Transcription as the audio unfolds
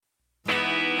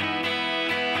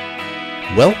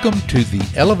Welcome to the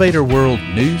Elevator World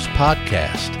News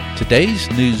Podcast.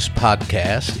 Today's news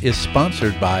podcast is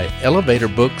sponsored by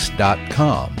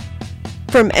ElevatorBooks.com.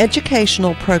 From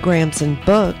educational programs and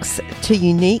books to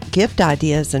unique gift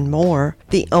ideas and more,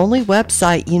 the only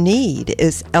website you need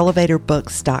is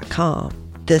ElevatorBooks.com.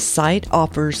 This site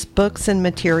offers books and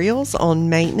materials on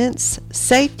maintenance,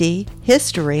 safety,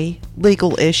 history,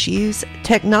 legal issues,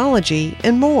 technology,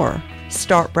 and more.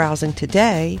 Start browsing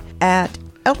today at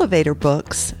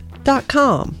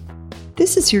ElevatorBooks.com.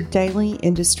 This is your daily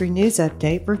industry news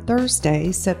update for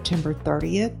Thursday, September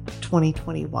 30th,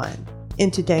 2021. In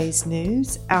today's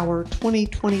news, our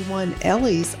 2021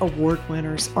 Ellies Award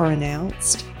winners are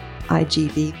announced.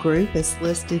 IGV Group is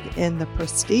listed in the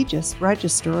prestigious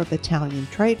Register of Italian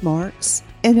Trademarks,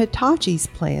 and Hitachi's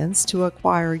plans to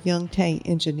acquire Youngtae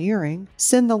Engineering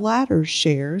send the latter's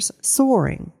shares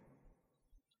soaring.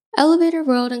 Elevator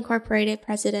World Incorporated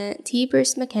President T.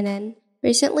 Bruce McKinnon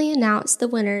recently announced the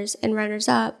winners and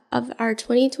runners-up of our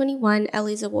 2021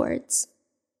 Ellies Awards.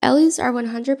 Ellies are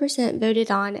 100% voted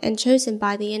on and chosen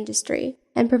by the industry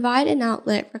and provide an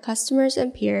outlet for customers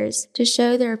and peers to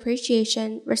show their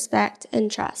appreciation, respect,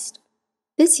 and trust.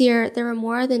 This year, there were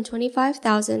more than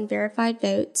 25,000 verified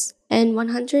votes and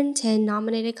 110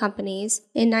 nominated companies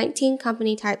in 19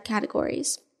 company-type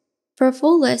categories. For a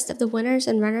full list of the winners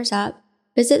and runners-up,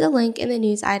 visit the link in the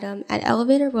news item at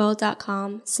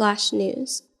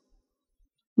elevatorworld.com/news.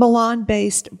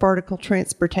 Milan-based vertical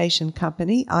transportation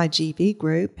company IGV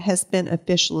Group has been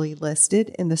officially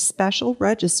listed in the Special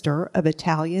Register of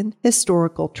Italian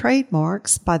Historical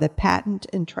Trademarks by the Patent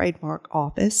and Trademark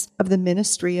Office of the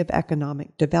Ministry of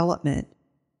Economic Development,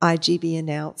 IGV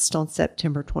announced on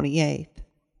September 28th.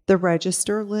 The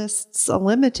register lists a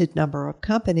limited number of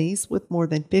companies with more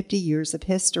than 50 years of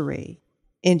history.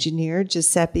 Engineer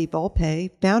Giuseppe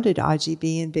Volpe founded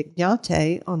IGV in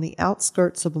Vignate on the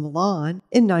outskirts of Milan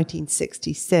in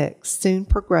 1966, soon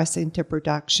progressing to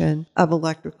production of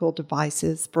electrical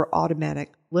devices for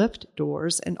automatic lift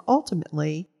doors and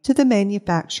ultimately to the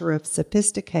manufacture of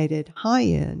sophisticated,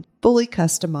 high-end, fully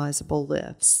customizable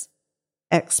lifts.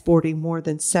 Exporting more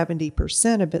than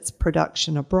 70% of its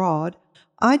production abroad,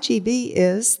 IGV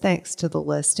is, thanks to the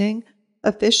listing,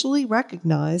 officially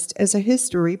recognized as a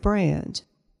history brand.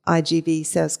 IGV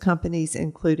says companies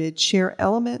included share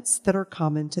elements that are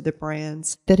common to the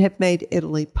brands that have made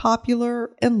Italy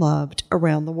popular and loved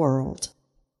around the world.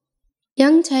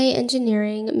 Youngtae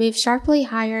Engineering moved sharply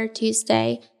higher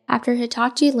Tuesday after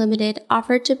Hitachi Limited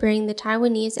offered to bring the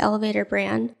Taiwanese elevator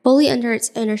brand fully under its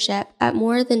ownership at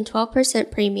more than 12%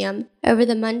 premium over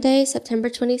the Monday, September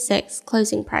 26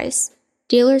 closing price,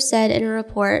 dealers said in a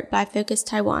report by Focus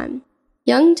Taiwan.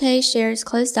 Youngtae shares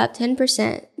closed up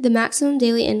 10%, the maximum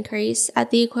daily increase at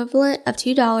the equivalent of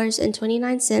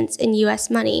 $2.29 in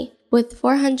U.S. money, with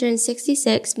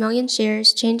 466 million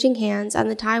shares changing hands on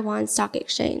the Taiwan Stock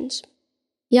Exchange.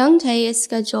 Youngtae is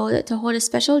scheduled to hold a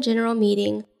special general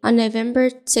meeting on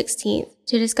November 16th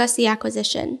to discuss the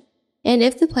acquisition, and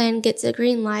if the plan gets a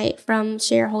green light from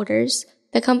shareholders,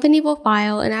 the company will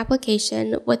file an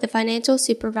application with the Financial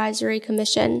Supervisory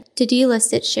Commission to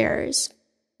delist its shares.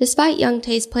 Despite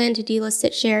Youngtae's plan to delist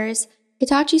its shares,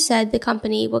 Hitachi said the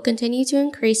company will continue to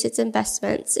increase its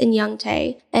investments in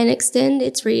Youngtae and extend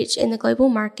its reach in the global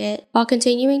market while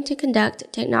continuing to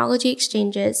conduct technology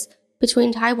exchanges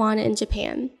between Taiwan and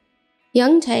Japan.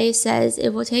 Youngtae says it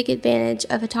will take advantage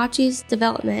of Hitachi's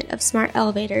development of smart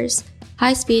elevators,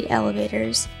 high-speed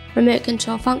elevators, remote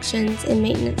control functions, and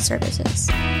maintenance services.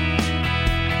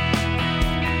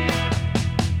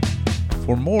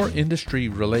 For more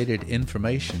industry-related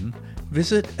information,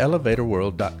 visit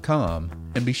ElevatorWorld.com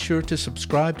and be sure to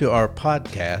subscribe to our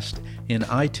podcast in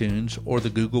iTunes or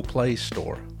the Google Play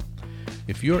Store.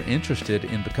 If you're interested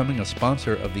in becoming a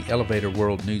sponsor of the Elevator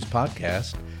World News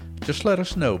Podcast, just let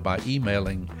us know by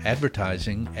emailing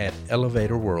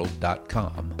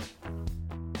advertising@elevatorworld.com.